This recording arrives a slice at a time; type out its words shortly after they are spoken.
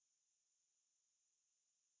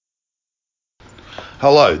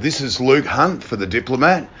Hello, this is Luke Hunt for The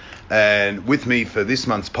Diplomat, and with me for this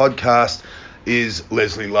month's podcast is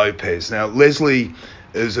Leslie Lopez. Now, Leslie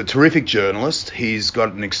is a terrific journalist. He's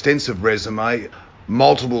got an extensive resume,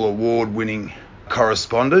 multiple award-winning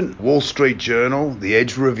correspondent, Wall Street Journal, The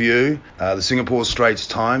Edge Review, the Singapore Straits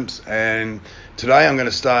Times, and today I'm going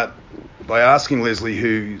to start by asking Leslie,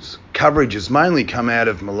 whose coverage has mainly come out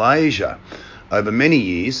of Malaysia over many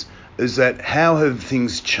years, is that how have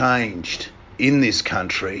things changed in this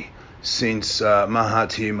country since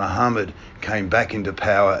Mahathir Mohamad came back into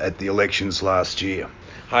power at the elections last year?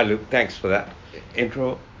 Hi Luke, thanks for that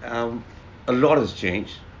intro. A lot has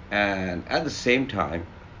changed, and at the same time,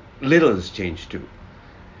 little has changed too.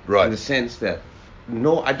 Right. In the sense that,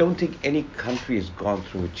 no, I don't think any country has gone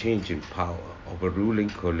through a change in power of a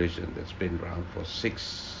ruling coalition that's been around for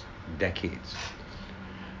 6 decades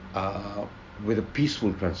with a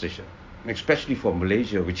peaceful transition, especially for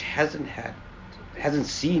Malaysia, which hasn't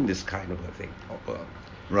seen this kind of a thing, of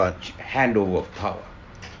a handover of power.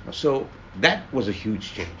 So that was a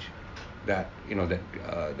huge change that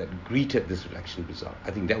greeted this election result.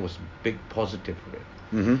 I think that was a big positive for it.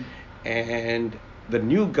 Mm-hmm. And the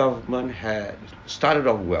new government had started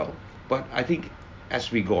off well, but I think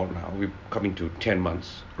as we go on now, we're coming to 10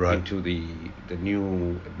 months into the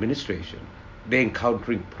new administration. They're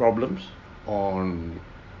encountering problems on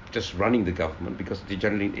just running the government because they're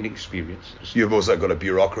generally inexperienced. You've also got a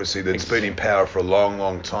bureaucracy that's been in power for a long,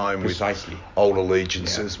 long time. Precisely. With old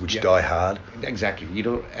allegiances which die hard. Exactly.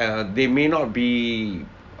 They may not be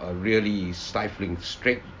really stifling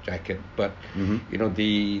straitjacket, but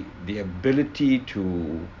the ability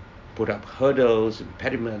to put up hurdles,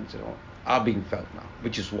 impediments, are being felt now,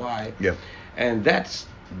 which is why. Yeah. And that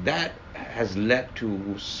has led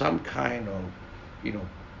to some kind of,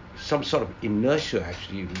 some sort of inertia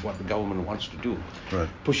actually in what the government wants to do,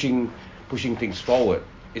 pushing things forward.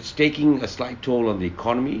 It's taking a slight toll on the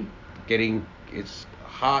economy. It's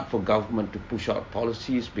hard for government to push out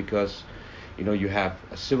policies because you have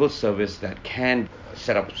a civil service that can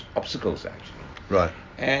set up obstacles actually. Right.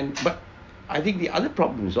 But I think the other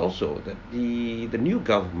problem is also that the new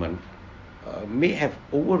government may have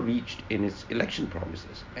overreached in its election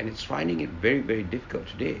promises, and it's finding it very, very difficult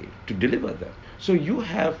today to deliver them. So you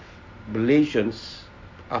have Malaysians,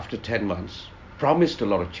 after 10 months, promised a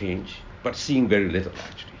lot of change, but seeing very little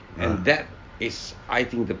actually. And that is, I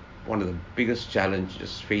think, one of the biggest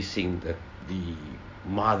challenges facing the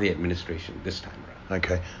Mahathir administration this time around.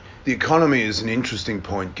 Okay. The economy is an interesting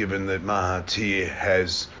point, given that Mahathir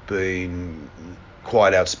has been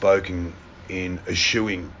quite outspoken in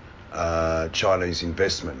eschewing Chinese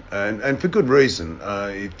investment, and for good reason.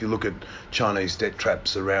 If you look at Chinese debt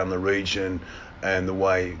traps around the region and the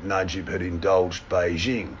way Najib had indulged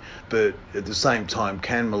Beijing, but at the same time,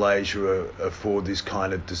 can Malaysia afford this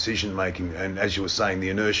kind of decision making? And as you were saying, the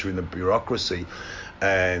inertia in the bureaucracy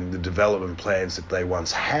and the development plans that they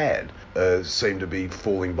once had seem to be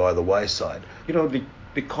falling by the wayside. The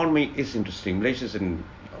economy is interesting. Malaysia is in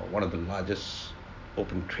one of the largest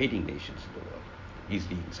open trading nations in the world,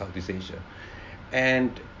 easily in Southeast Asia.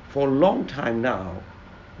 And for a long time now,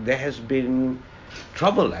 there has been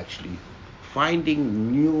trouble actually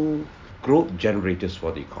finding new growth generators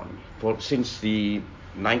for the economy. Since the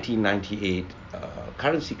 1998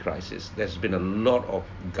 currency crisis, there's been a lot of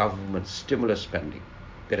government stimulus spending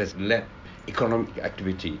that has led economic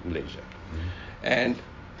activity in Malaysia. Mm-hmm. And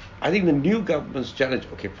I think the new government's challenge,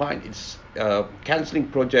 it's cancelling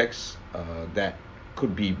projects that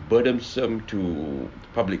could be burdensome to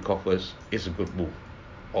public coffers is a good move,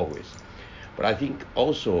 always. But I think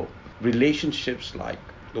also relationships like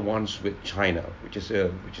the ones with China, which is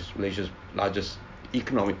Malaysia's largest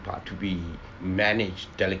economic part, to be managed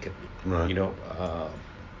delicately. Right.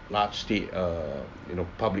 Large state,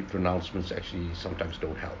 public pronouncements actually sometimes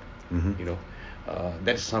don't help. Mm-hmm.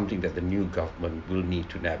 That is something that the new government will need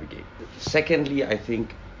to navigate. Secondly, I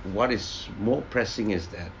think what is more pressing is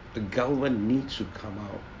that the government needs to come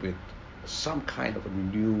out with some kind of a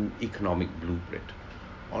new economic blueprint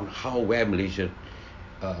on where Malaysia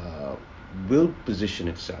will position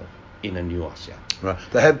itself in a new ASEAN. Right.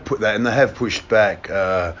 They have put that, and they have pushed back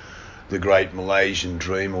the great Malaysian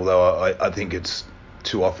dream, although I think it's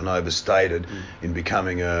too often overstated in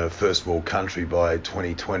becoming a first world country by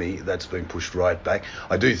 2020. That's been pushed right back.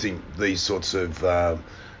 I do think these sorts of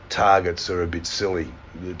targets are a bit silly,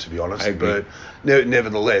 to be honest. I agree. But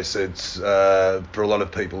nevertheless, it's for a lot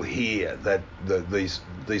of people here that these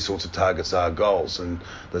sorts of targets are goals, and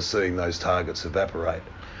they're seeing those targets evaporate.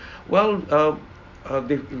 Well,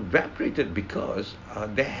 they've evaporated because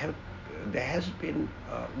there has been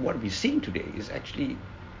what we're seeing today is actually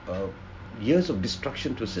years of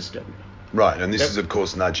destruction to a system. Right, and this is, of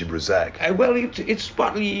course, Najib Razak. Well,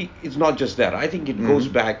 it's not just that. I think it goes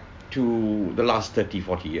back to the last 30,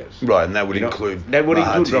 40 years. Right, and that would include Dr.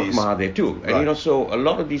 Mahathir's. Mahathir too. And, Right. so a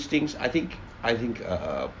lot of these things, I think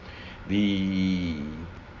the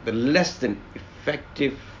less than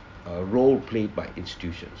effective role played by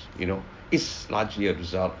institutions, is largely a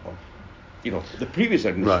result of, the previous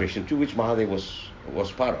administration, to which Mahathir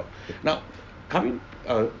was part of. Now, coming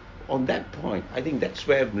on that point, I think that's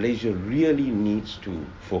where Malaysia really needs to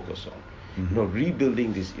focus on,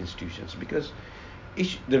 rebuilding these institutions, because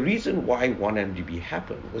the reason why 1MDB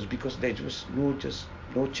happened was because there was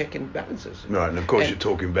no check and balances. Right, and of course you're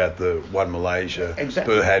talking about the One Malaysia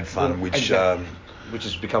Berhad Fund, which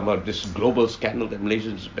has become this global scandal that Malaysia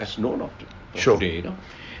is best known of Sure. today.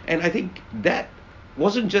 And I think that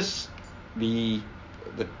wasn't just the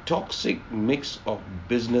toxic mix of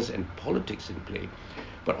business and politics in play,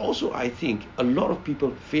 but also I think a lot of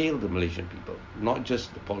people failed the Malaysian people, not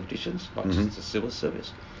just the politicians, not just the civil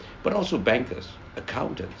service, but also bankers,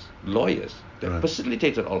 accountants, lawyers that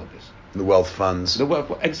facilitated all of this. The wealth funds.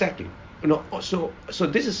 Exactly. So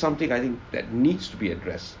this is something I think that needs to be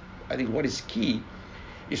addressed. I think what is key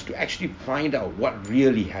is to actually find out what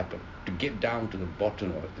really happened, to get down to the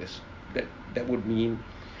bottom of this. That would mean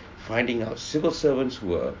finding out civil servants who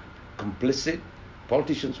were complicit,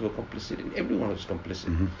 politicians who were complicit, and everyone was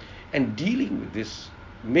complicit, and dealing with this,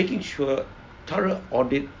 making sure thorough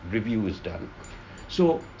audit review is done.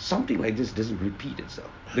 So something like this doesn't repeat itself.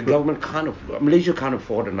 The government Malaysia can't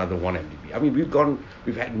afford another 1MDB. I mean,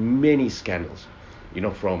 we've had many scandals,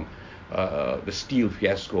 from the steel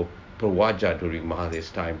fiasco, Perwaja during Mahathir's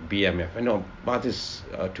time, BMF. I know Mahathir's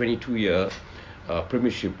 22-year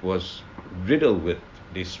premiership was riddled with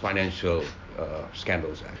these financial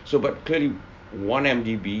scandals. So, but clearly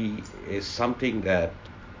 1MDB is something that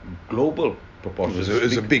global proportions. It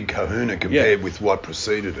was a big kahuna compared with what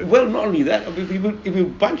preceded it. Well, not only that, if you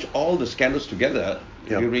bunch all the scandals together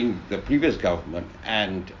during the previous government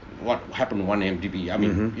and what happened to 1MDB, I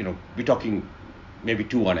mean, we're talking maybe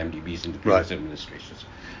 2 1MDBs in the previous administrations.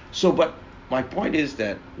 So, but my point is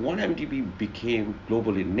that 1MDB became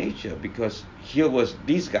global in nature because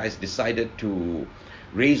these guys decided to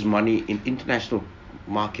raise money in international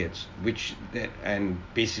markets, and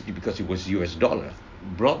basically because it was US dollar,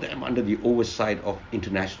 brought them under the oversight of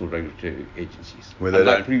international regulatory agencies.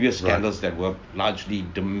 Unlike previous scandals that were largely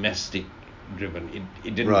domestic driven,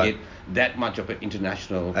 it didn't get that much of an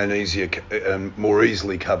international and easier and more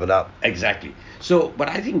easily covered up. Exactly. So, but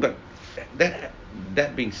I think,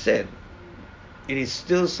 that being said, it is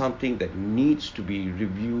still something that needs to be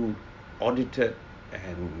reviewed, audited,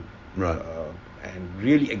 and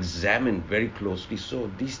really examined very closely,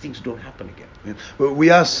 so these things don't happen again. Yeah. Well, we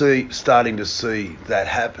are starting to see that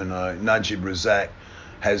happen. Najib Razak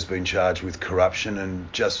has been charged with corruption,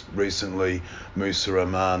 and just recently Musa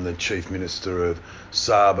Rahman, the Chief Minister of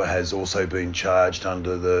Sabah, has also been charged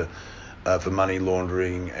under for money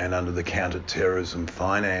laundering and under the Counter-Terrorism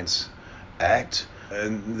Finance Act.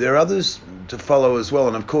 And there are others to follow as well,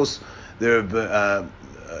 and of course there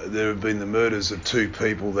have been the murders of 2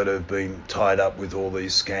 people that have been tied up with all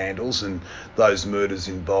these scandals, and those murders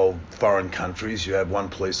involve foreign countries. You have one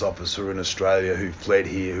police officer in Australia who fled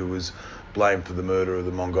here who was blamed for the murder of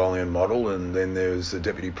the Mongolian model, and then there's the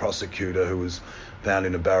deputy prosecutor who was found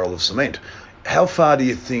in a barrel of cement. How far do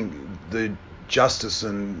you think the justice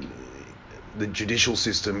and the judicial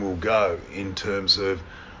system will go in terms of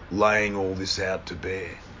laying all this out to bear?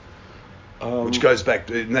 Which goes back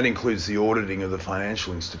to, and that includes the auditing of the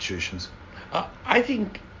financial institutions. I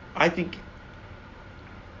think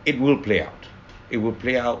it will play out. It will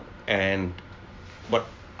play out, but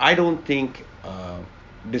I don't think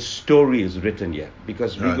the story is written yet,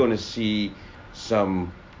 because we're going to see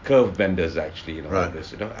some curve benders actually, on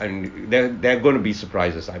this, and there are going to be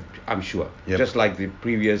surprises. I'm sure. Yep. Just like the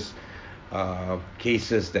previous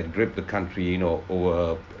cases that gripped the country,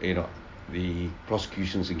 over, the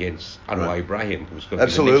prosecutions against Anwar Ibrahim, who's going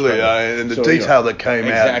absolutely, to be and the detail that came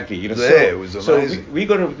out there was amazing. So we're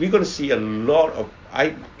going to see a lot of.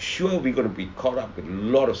 I'm sure we're going to be caught up with a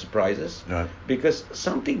lot of surprises, because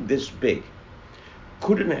something this big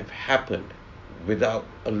couldn't have happened without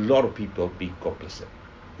a lot of people being complicit.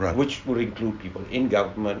 Which would include people in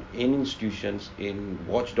government, in institutions, in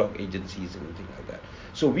watchdog agencies, and things like that.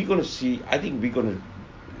 So we're going to see. I think we're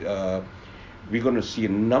going to see a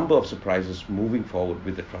number of surprises moving forward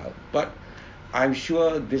with the trial. But I'm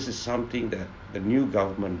sure this is something that the new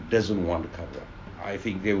government doesn't want to cover up. I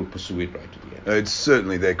think they will pursue it right to the end. It's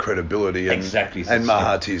certainly their credibility and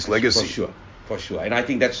Mahathir's legacy. For sure. for sure. And I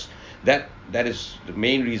think that is the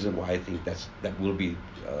main reason why I think that will be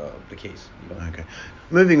the case. Okay.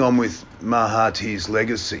 Moving on with Mahathir's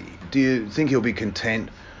legacy, do you think he'll be content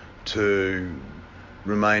to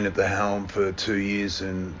remain at the helm for 2 years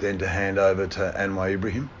and then to hand over to Anwar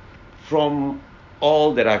Ibrahim? From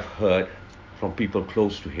all that I've heard from people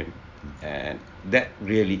close to him, and that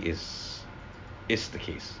really is the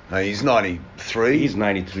case. Now, he's 93. He's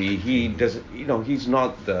 93. He doesn't, he's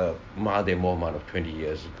not the Mahathir Mohamad of 20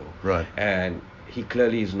 years ago. Right. And he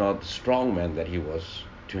clearly is not the strong man that he was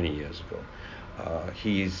 20 years ago.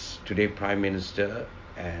 He is today Prime Minister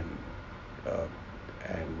and a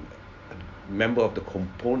member of the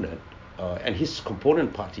component, and his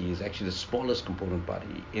component party is actually the smallest component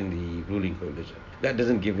party in the ruling coalition. That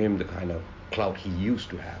doesn't give him the kind of clout he used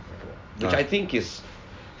to have before, which I think is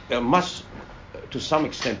must, to some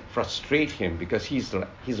extent, frustrate him, because he's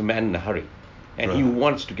a man in a hurry, and he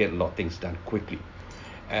wants to get a lot of things done quickly,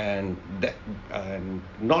 and that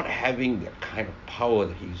not having that kind of power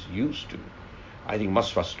that he's used to, I think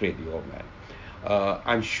must frustrate the old man.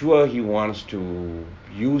 I'm sure he wants to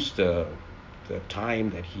use the time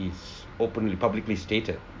that he's publicly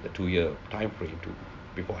stated, the 2-year time frame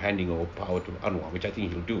before handing over power to Anwar, which I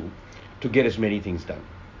think he'll do, to get as many things done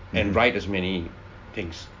and write as many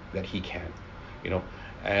things that he can,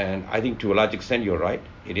 And I think to a large extent you're right.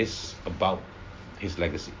 It is about his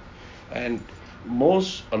legacy, and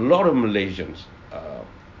a lot of Malaysians,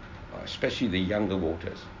 especially the younger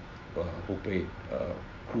voters, who played a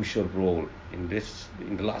crucial role in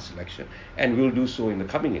the last election, and will do so in the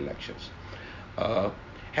coming elections,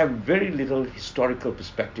 have very little historical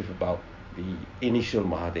perspective about the initial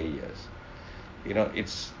Mahathir years.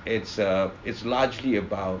 It's largely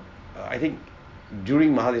about, I think,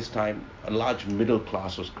 during Mahathir's time, a large middle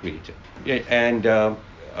class was created, and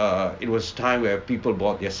it was time where people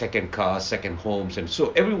bought their second cars, second homes, and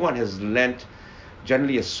so everyone has lent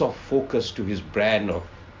generally a soft focus to his brand of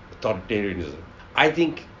authoritarianism. I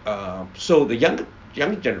think so. The younger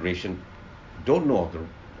generation don't know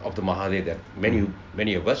of the Mahathir that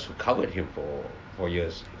many of us who covered him for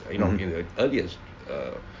years, in the earliest,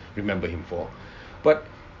 remember him for. But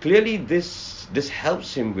clearly, this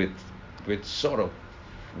helps him with sort of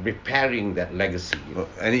repairing that legacy.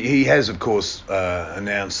 And he has, of course,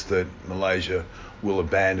 announced that Malaysia will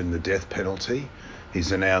abandon the death penalty.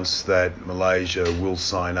 He's announced that Malaysia will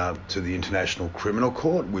sign up to the International Criminal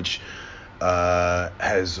Court, which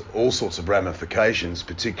has all sorts of ramifications.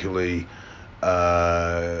 Particularly,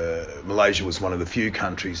 Malaysia was one of the few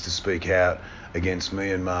countries to speak out against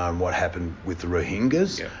Myanmar and what happened with the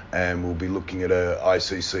Rohingyas, and we'll be looking at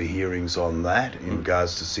ICC hearings on that in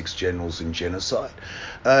regards to 6 generals in genocide.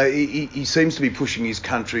 He seems to be pushing his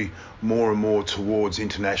country more and more towards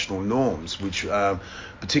international norms, which,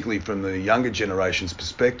 particularly from the younger generation's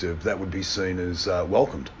perspective, that would be seen as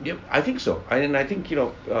welcomed. Yeah, I think so. And I think,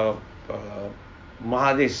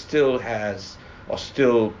 Mahathir still has, or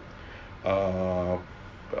still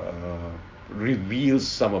reveals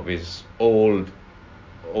some of his old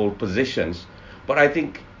positions, but I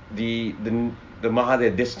think the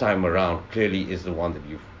Mahathir this time around clearly is the one that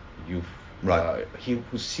you've right. He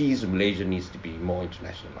who sees Malaysia needs to be more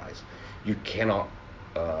internationalized. You cannot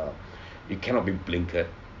be blinkered.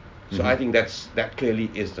 So I think that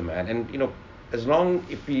clearly is the man. And as long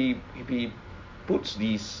if he puts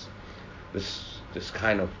this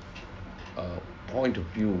kind of point of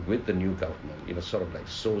view with the new government, sort of like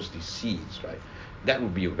sows these seeds, right? That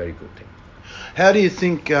would be a very good thing. How do you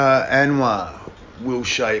think Anwar will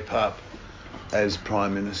shape up as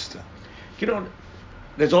Prime Minister?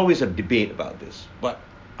 There's always a debate about this, but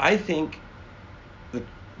I think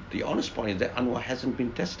the honest point is that Anwar hasn't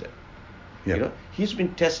been tested. Yep. He's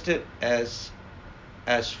been tested as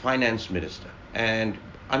finance minister, and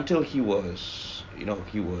until he was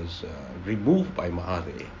removed by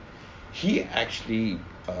Mahathir, he actually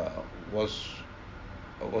was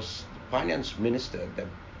finance minister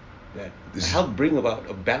that helped bring about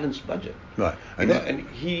a balanced budget. Right. And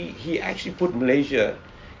he actually put Malaysia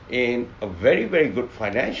in a very, very good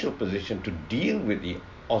financial position to deal with the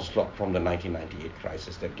onslaught from the 1998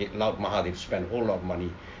 crisis that allowed Mahathir to spend a whole lot of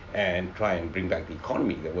money and try and bring back the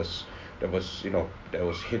economy that was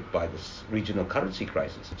hit by this regional currency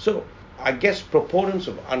crisis. So I guess proponents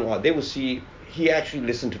of Anwar, they will see he actually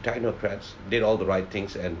listened to technocrats, did all the right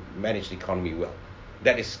things, and managed the economy well.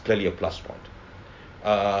 That is clearly a plus point.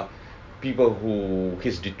 People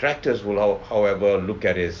his detractors will, however, look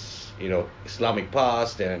at his Islamic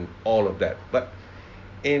past and all of that. But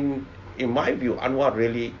in my view, Anwar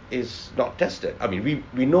really is not tested. I mean,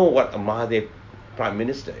 we know what a Mahathir Prime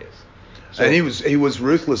Minister is. So, and he was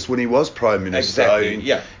ruthless when he was Prime Minister. Exactly,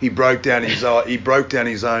 yeah. He broke down his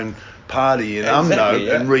own party in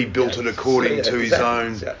UMNO and rebuilt it according to his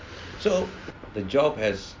own. Yeah. So the job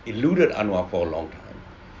has eluded Anwar for a long time.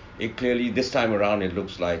 It clearly, this time around, it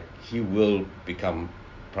looks like he will become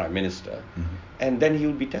Prime Minister, and then he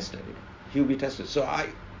will be tested. He will be tested. So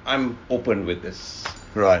I'm open with this.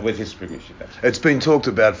 Right. With his premiership. It's been talked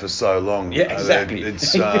about for so long. Yeah, exactly.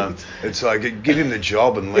 It's like, give him the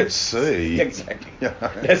job and let's see. Exactly.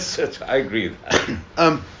 I agree with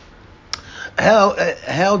that.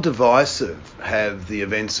 How divisive have the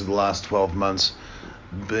events of the last 12 months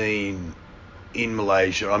been in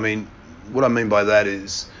Malaysia? I mean, what I mean by that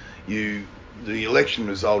is the election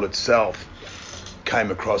result itself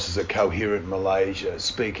came across as a coherent Malaysia,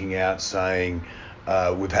 speaking out, saying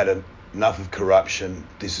we've had enough of corruption,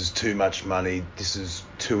 this is too much money, this is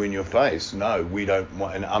too in your face. No, we don't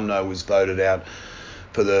want, and UMNO was voted out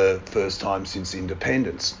for the first time since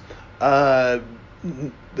independence. But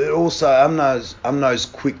also, UMNO's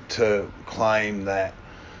quick to claim that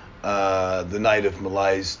the native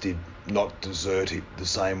Malays did not desert it the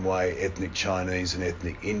same way ethnic Chinese and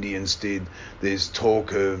ethnic Indians did. There's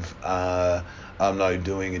talk of UMNO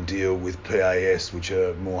doing a deal with PAS, which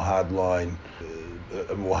are more hardline,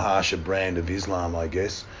 a more harsher brand of Islam, I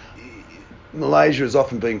guess. Malaysia has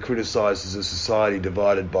often been criticised as a society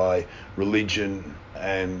divided by religion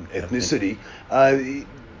and ethnicity,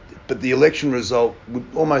 but the election result would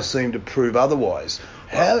almost seem to prove otherwise.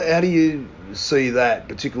 How do you see that,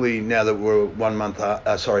 particularly now that we're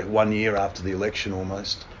 1 year after the election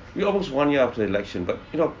almost? We're almost 1 year after the election, but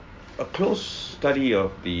a close study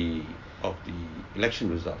of the election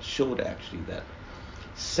results showed actually that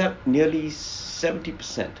nearly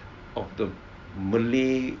 70% of the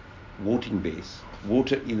Malay voting base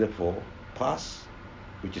voted either for PAS,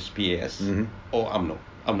 which is PAS, or UMNO.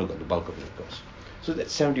 UMNO got the bulk of it, of course. So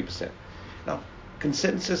that's 70%. Now,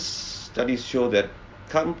 consensus studies show that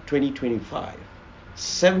come 2025,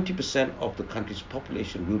 70% of the country's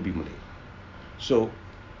population will be Malay. So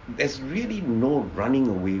there's really no running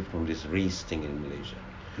away from this race thing in Malaysia.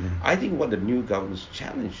 I think what the new government's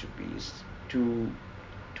challenge should be is to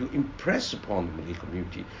impress upon the Malay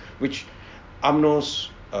community, which UMNO's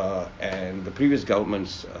and the previous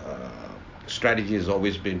government's strategy has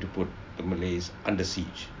always been to put the Malays under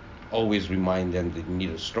siege. Always remind them they need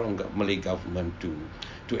a stronger Malay government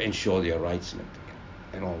to ensure their rights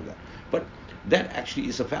and all that. But that actually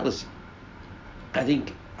is a fallacy. I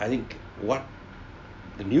think what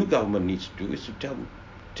the new government needs to do is to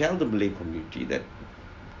tell the Malay community that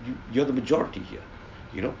you're the majority here.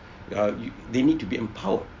 They need to be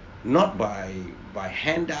empowered, not by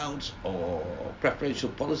handouts or preferential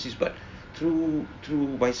policies, but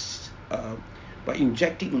by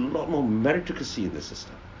injecting a lot more meritocracy in the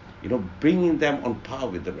system. Bringing them on par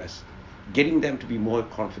with the rest, getting them to be more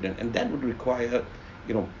confident, and that would require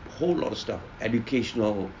a whole lot of stuff,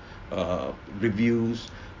 educational reviews,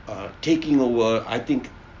 taking over. I think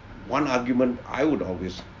one argument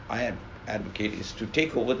I advocate is to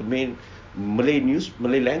take over the main Malay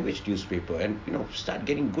language newspaper and start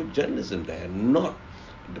getting good journalism there, and not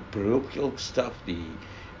the parochial stuff, the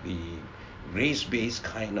race-based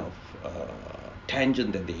kind of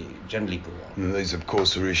tangent that they generally go on. And these, of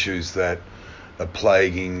course, are issues that are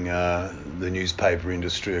plaguing the newspaper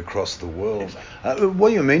industry across the world. Exactly.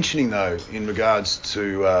 What you're mentioning, though, in regards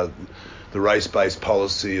to the race-based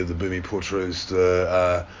policy of the Bumiputras,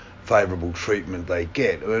 the favourable treatment they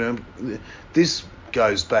get, this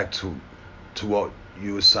goes back to what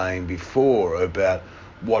you were saying before about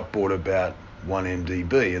what brought about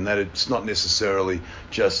 1MDB, and that it's not necessarily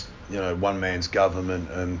just one man's government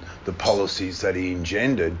and the policies that he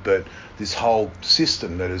engendered, but this whole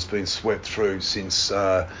system that has been swept through since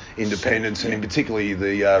independence, and in particularly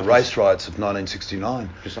the race riots of 1969.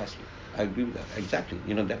 Precisely, I agree with that. Exactly.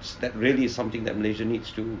 That really is something that Malaysia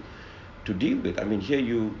needs to deal with. I mean, here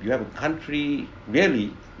you have a country.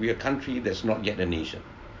 Really, we're a country that's not yet a nation.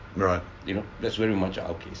 Right. That's very much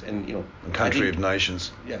our case, and a country of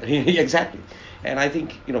nations. Yeah, exactly. And I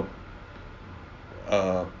think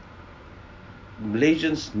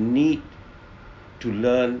Malaysians need to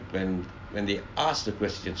learn when they ask the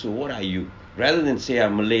question, so what are you? Rather than say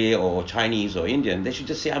I'm Malay or Chinese or Indian, they should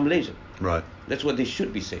just say I'm Malaysian. Right. That's what they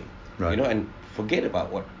should be saying. Right. And forget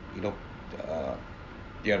about what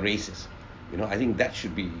their race is. I think that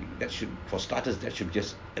should for starters, that should be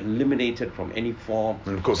just eliminated from any form.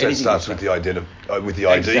 And of course, that starts with the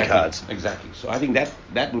ID cards. Exactly. So I think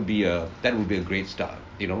that would be a great start.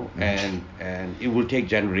 And it will take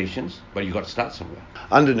generations, but you got to start somewhere.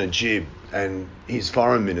 Under Najib and his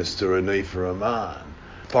foreign minister Anifa Rahman,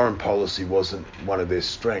 foreign policy wasn't one of their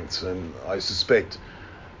strengths, and I suspect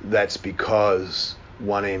that's because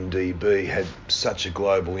 1MDB had such a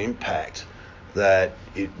global impact that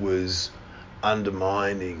it was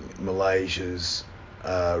undermining Malaysia's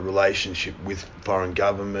relationship with foreign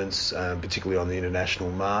governments, particularly on the international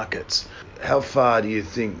markets. How far do you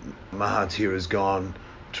think Mahathir has gone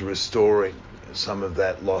to restoring some of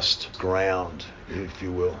that lost ground, if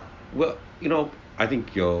you will? Well, I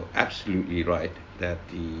think you're absolutely right that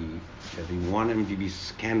the 1MDB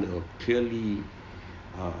scandal clearly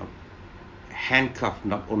handcuffed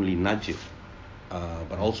not only Najib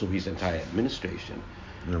but also his entire administration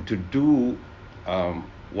to do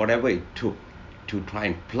whatever it took to try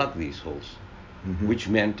and plug these holes, which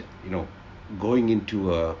meant going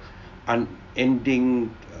into a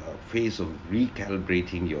unending phase of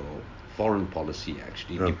recalibrating your foreign policy,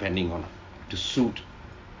 actually, depending on to suit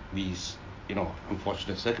these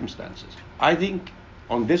unfortunate circumstances. I think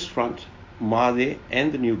on this front, Mahathir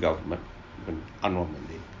and the new government, even Anwar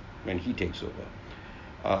Mande, when he takes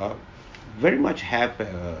over, very much have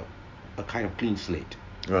a kind of clean slate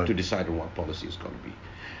to decide on what policy is going to be.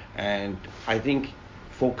 And I think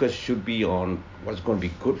focus should be on what's going to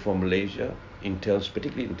be good for Malaysia,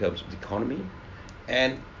 particularly in terms of the economy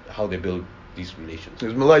and how they build these relations.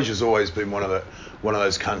 Because Malaysia's always been one of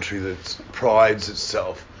those countries that prides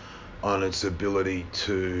itself on its ability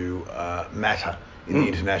to matter in the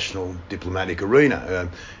international diplomatic arena.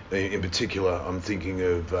 In particular, I'm thinking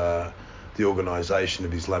of the Organisation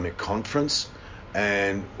of Islamic Conference,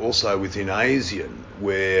 and also within ASEAN,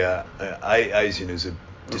 where ASEAN is a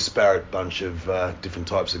disparate bunch of different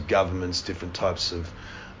types of governments, different types of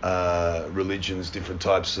religions, different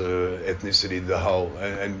types of ethnicity, the whole.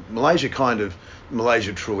 And Malaysia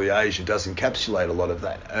Truly Asia does encapsulate a lot of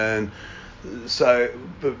that. And so,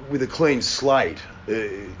 but with a clean slate,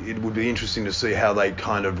 it would be interesting to see how they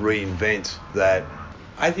kind of reinvent that.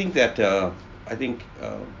 I think that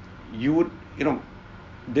you would,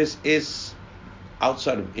 this is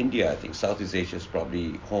outside of India. I think Southeast Asia is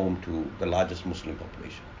probably home to the largest Muslim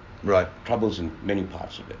population. Right. Troubles in many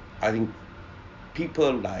parts of it. I think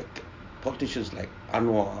politicians like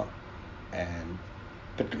Anwar, and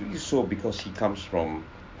particularly so because he comes from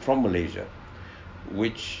Malaysia,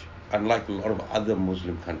 which, unlike a lot of other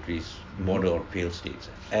Muslim countries, border on failed states,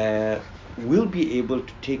 will be able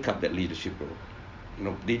to take up that leadership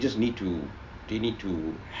role. They just need to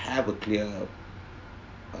have a clear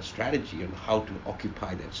strategy on how to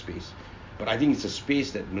occupy that space. But I think it's a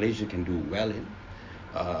space that Malaysia can do well in,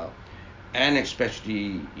 and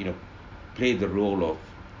especially play the role of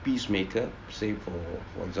peacemaker, say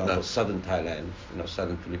for example southern Thailand,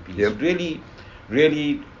 southern Philippines.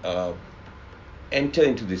 Really enter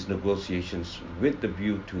into these negotiations with the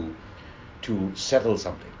view to settle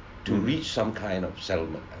something, to reach some kind of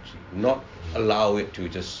settlement, actually, not allow it to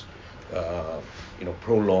just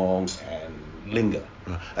prolong and linger.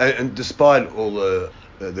 And despite all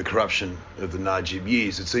the corruption of the Najib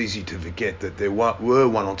years, it's easy to forget that there were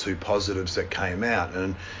one or two positives that came out.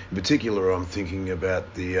 And in particular, I'm thinking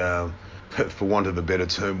about the, for want of a better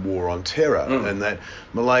term, war on terror, and that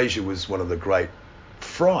Malaysia was one of the great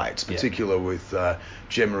frights, particularly with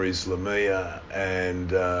Jemaah Islamiyah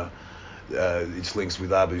and its links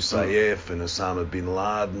with Abu Sayyaf and Osama bin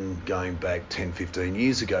Laden going back 10, 15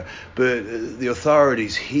 years ago. But the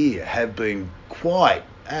authorities here have been quite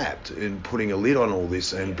apt in putting a lid on all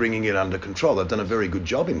this and bringing it under control. They've done a very good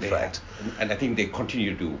job, in fact. And I think they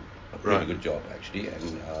continue to do a pretty good job, actually.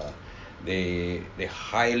 And they're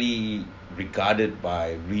highly regarded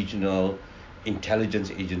by regional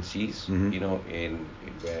intelligence agencies, in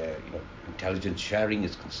where intelligence sharing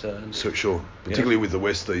is concerned. So sure, particularly with the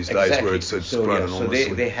West these days, where it's grown enormously.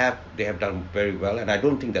 So they have done very well, and I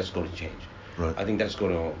don't think that's going to change. Right. I think that's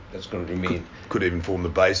going to remain. Could even form the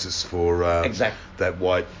basis for that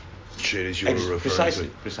white sheet as you were referring to.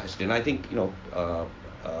 Precisely, and I think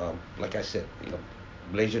like I said,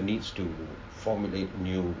 Malaysia needs to formulate a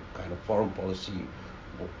new kind of foreign policy,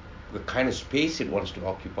 the kind of space it wants to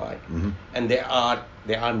occupy, and there are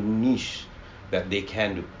niches that they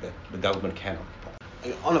can do, that the government can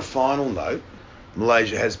occupy. On a final note,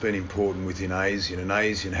 Malaysia has been important within ASEAN, and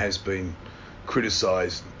ASEAN has been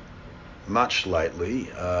criticised much lately.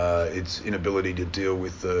 Its inability to deal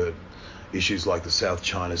with the issues like the South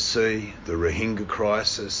China Sea, the Rohingya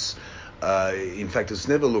crisis. In fact, it's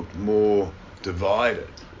never looked more divided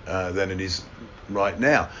than it is right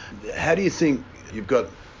now. How do you think you've got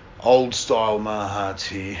old-style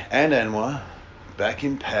Mahathir and Anwar back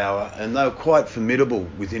in power, and they were quite formidable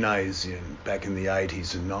within ASEAN back in the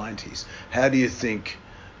 80s and 90s. How do you think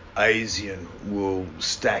ASEAN will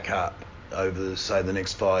stack up over, say, the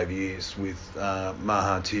next 5 years with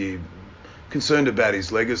Mahathir concerned about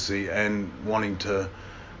his legacy and wanting to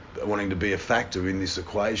be a factor in this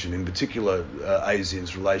equation, in particular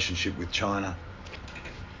ASEAN's relationship with China?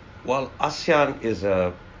 Well, ASEAN is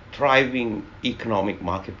a thriving economic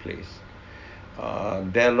marketplace.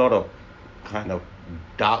 There are a lot of kind of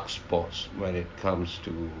dark spots when it comes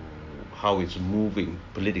to how it's moving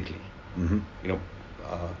politically. Mm-hmm.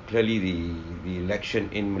 Clearly the election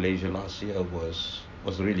in Malaysia last year was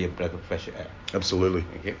really a breath of fresh air. Absolutely.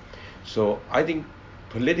 Okay, so I think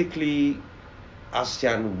politically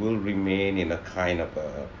ASEAN will remain in a kind of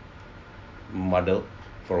a muddle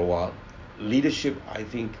for a while. Leadership, I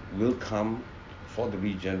think, will come for the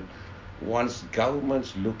region once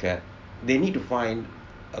governments they need to find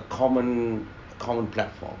a common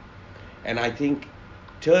platform. And I think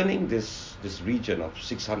turning this region of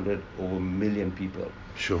 600 over million people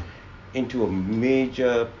Sure. into a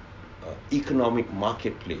major economic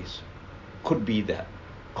marketplace could be that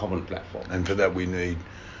common platform. And for that we need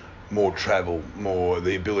more travel, more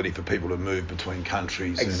the ability for people to move between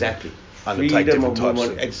countries. Exactly. And undertake Freedom different of types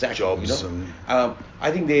movement, of jobs.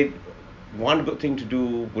 I think one good thing to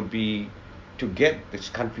do would be to get these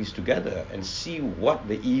countries together and see what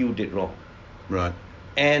the EU did wrong. Right.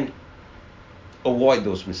 And avoid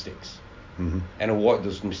those mistakes. Mm-hmm. And avoid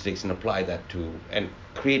those mistakes and apply that and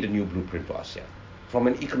create a new blueprint for ASEAN from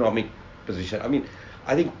an economic position. I mean,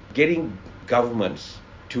 I think getting governments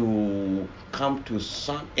to come to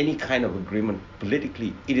any kind of agreement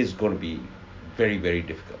politically, it is going to be very, very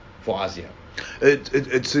difficult for ASEAN.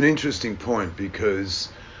 It's an interesting point because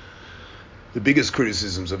the biggest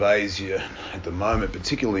criticisms of Asia at the moment,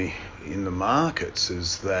 particularly in the markets,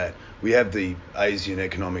 is that we have the Asian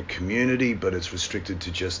Economic Community, but it's restricted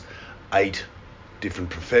to just 8 different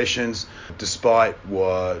professions. Despite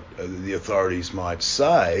what the authorities might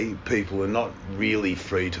say, people are not really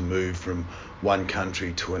free to move from one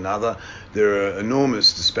country to another. There are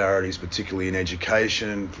enormous disparities, particularly in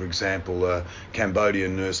education. For example, a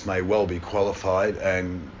Cambodian nurse may well be qualified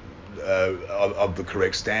and of the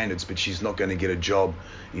correct standards, but she's not going to get a job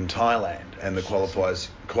in Thailand, and the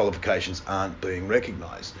qualifications aren't being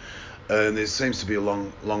recognised. And there seems to be a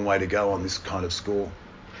long way to go on this kind of score.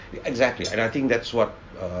 Exactly, and I think that's what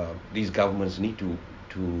these governments need to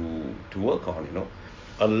work on.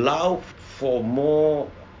 Allow for more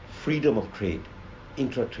freedom of trade,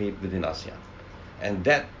 intra-trade within ASEAN, and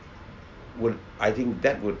that would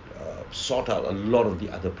sort out a lot of the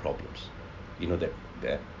other problems.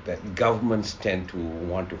 That governments tend to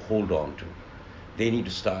want to hold on to. They need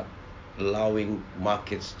to start allowing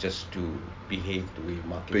markets just to behave the way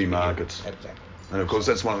markets behave. Markets. Exactly. And of course,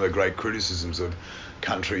 that's one of the great criticisms of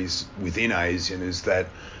countries within ASEAN, is that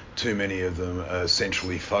too many of them are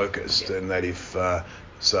centrally focused, and that if,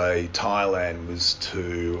 say, Thailand was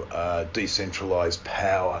to decentralise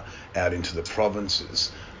power out into the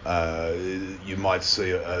provinces, you might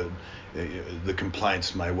see the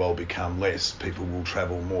complaints may well become less. People will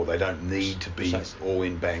travel more. They don't need to be all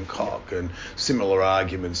in Bangkok. And similar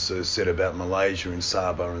arguments are said about Malaysia in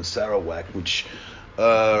Sabah and Sarawak, which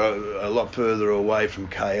are a lot further away from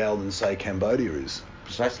KL than, say, Cambodia is.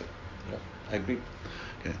 Precisely. Yeah, I agree.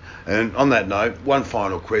 Okay. And on that note, one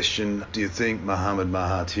final question. Do you think Mohammed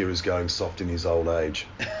Mahathir is going soft in his old age?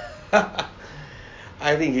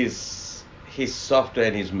 I think he's softer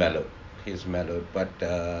and he's mellow. He's mellowed, but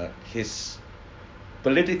his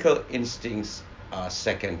political instincts are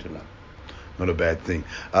second to none. Not a bad thing.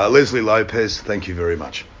 Leslie Lopez, thank you very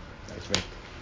much. Thanks, mate.